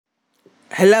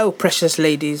Hello, precious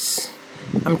ladies.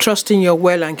 I'm trusting you're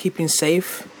well and keeping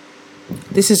safe.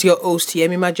 This is your host,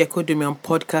 Yemi Majekodumi, on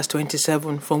podcast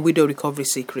 27 from Widow Recovery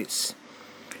Secrets.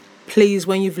 Please,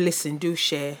 when you've listened, do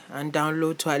share and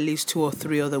download to at least 2 or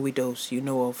 3 other widows you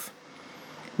know of.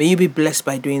 May you be blessed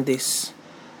by doing this.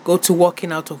 Go to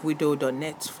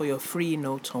walkingoutofwidow.net for your free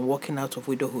note on walking out of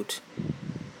widowhood.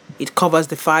 It covers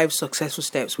the 5 successful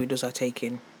steps widows are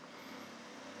taking.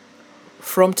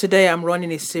 From today, I'm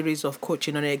running a series of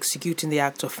coaching on executing the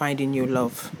act of finding new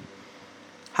love.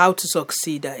 How to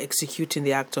succeed at executing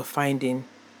the act of finding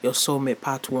your soulmate,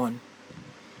 part 1.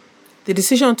 The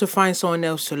decision to find someone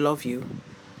else to love you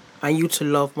and you to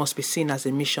love must be seen as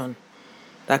a mission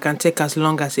that can take as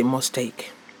long as it must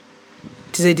take.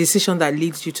 It is a decision that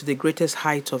leads you to the greatest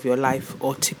height of your life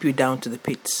or tip you down to the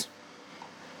pits.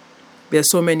 There are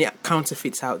so many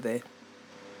counterfeits out there.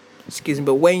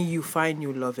 But when you find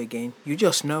new love again, you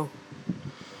just know.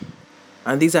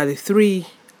 And these are the 3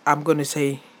 I'm going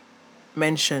to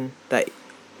mention that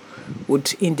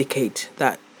would indicate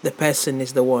that the person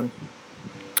is the one.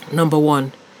 Number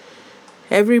 1,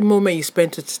 every moment you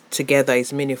spend together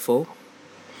is meaningful.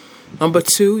 Number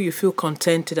 2, you feel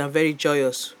contented and very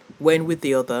joyous when with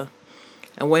the other.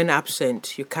 And when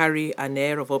absent, you carry an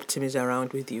air of optimism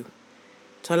around with you.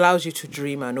 It allows you to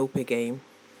dream and hope again.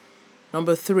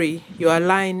 Number 3, you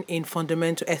align in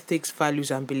fundamental ethics,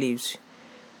 values, and beliefs.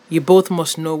 You both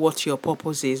must know what your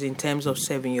purpose is in terms of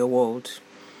serving your world.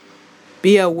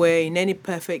 Be aware in any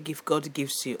perfect gift God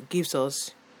gives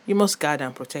us, you must guard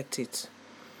and protect it.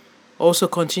 Also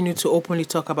continue to openly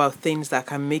talk about things that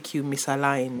can make you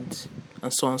misaligned,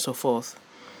 and so on and so forth.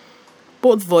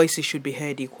 Both voices should be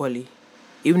heard equally,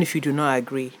 even if you do not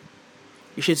agree.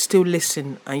 You should still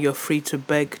listen, and you're free to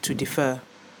beg to differ.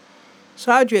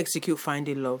 So how do you execute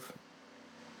finding love?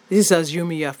 This is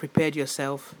assuming you have prepared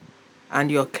yourself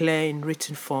and you're clear in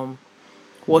written form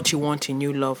what you want in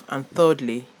new love, and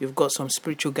thirdly, you've got some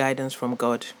spiritual guidance from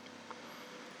God.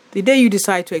 The day you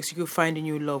decide to execute finding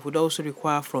new love would also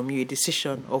require from you a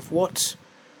decision of what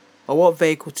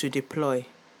vehicle to deploy.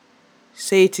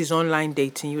 Say it is online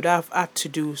dating, you'd have had to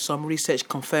do some research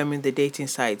confirming the dating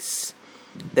sites,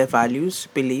 their values,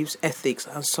 beliefs, ethics,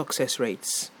 and success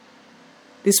rates.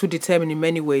 This will determine in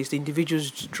many ways the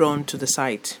individuals drawn to the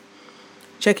site.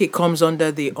 Check it comes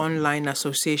under the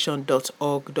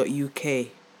onlineassociation.org.uk,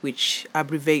 which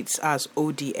abbreviates as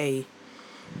ODA.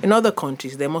 In other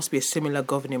countries, there must be a similar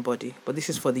governing body, but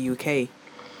this is for the UK.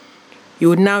 You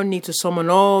would now need to summon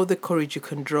all the courage you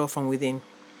can draw from within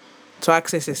to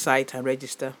access a site and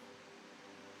register.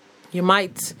 You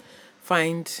might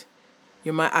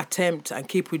attempt and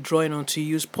keep withdrawing on to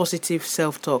use positive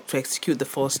self-talk to execute the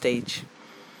 4th stage.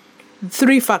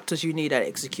 3 factors you need at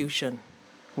execution.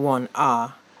 1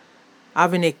 are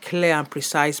having a clear and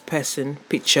precise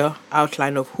picture,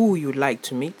 outline of who you'd like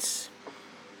to meet.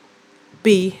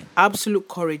 B, absolute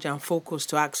courage and focus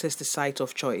to access the site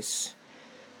of choice.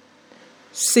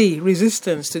 C,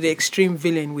 resistance to the extreme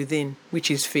villain within,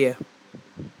 which is fear.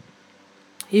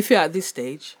 If you're at this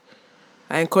stage,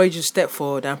 I encourage you to step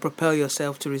forward and propel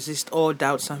yourself to resist all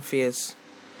doubts and fears.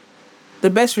 The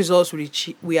best results we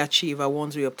achieve are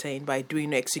ones we obtain by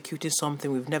doing or executing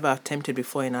something we've never attempted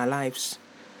before in our lives.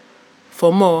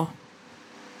 For more,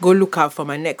 go look out for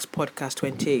my next podcast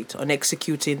 28 on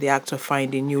executing the act of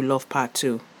finding new love, part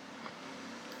 2.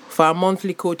 For our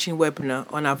monthly coaching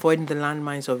webinar on avoiding the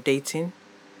landmines of dating,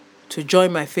 to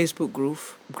join my Facebook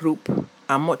group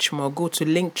and much more, go to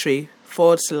linktree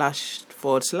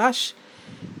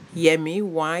 //Yemi,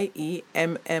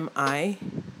 YEMMI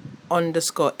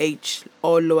 _H,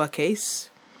 all lowercase.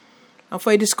 And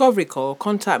for a discovery call,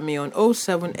 contact me on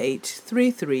 078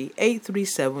 33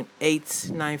 837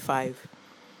 895.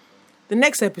 The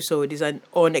next episode is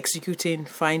on executing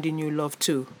finding new love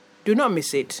too. Do not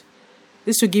miss it.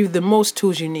 This will give you the most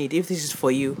tools you need if this is for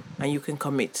you and you can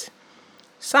commit.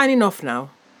 Signing off now.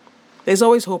 There's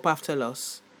always hope after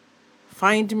loss.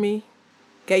 Find me.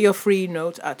 Get your free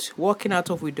note at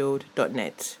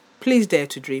walkingoutofwidowed.net. Please dare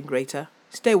to dream greater.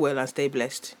 Stay well and stay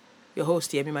blessed. Your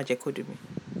host, Yemi Majekodumi.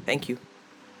 Thank you.